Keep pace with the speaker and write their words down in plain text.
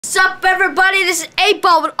What's up, everybody? This is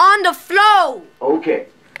 8-Ball with On Da Flo. Okay,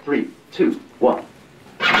 3, 2, 1.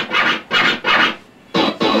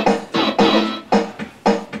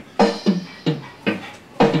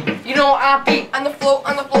 You know I be on the floor,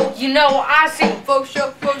 You know I see Faux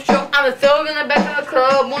show. I'm the thug in the back of the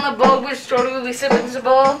club. On a bug with shorty, we be sippin' the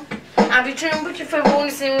ball. I be trying with your favorite when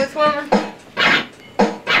you see me with women.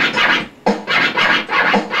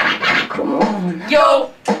 Come on.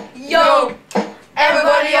 Yo,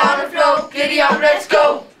 everybody on the floor, giddy up, let's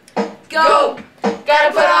go. Go,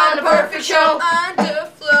 gotta put on the perfect show. On Da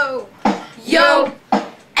Flo. Yo,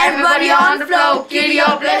 everybody on the floor, giddy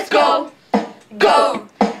up, let's go. Go,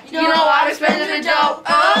 you know how to spend the dough.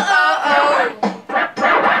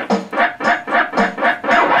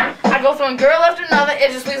 I go from one girl after another,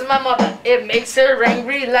 it just pleases my mother. It makes her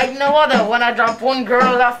angry like no other. When I drop one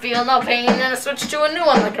girl, I feel no pain, and I switch to a new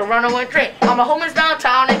one like a runaway train. All my homies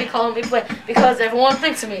downtown, they be calling me play because everyone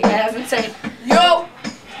thinks of me as insane. Yo,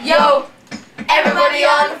 Everybody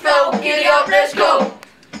on the floor, giddy up, let's go.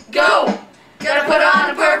 Go, gotta put on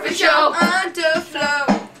the perfect show. On Da Flo.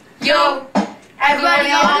 Yo,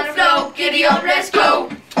 everybody on the floor, giddy up, let's go.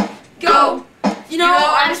 Go, you know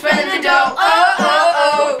I'm spending the dough.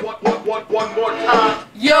 One more time.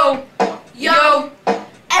 Yo,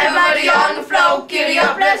 everybody on the floor, giddy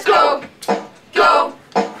up, let's go.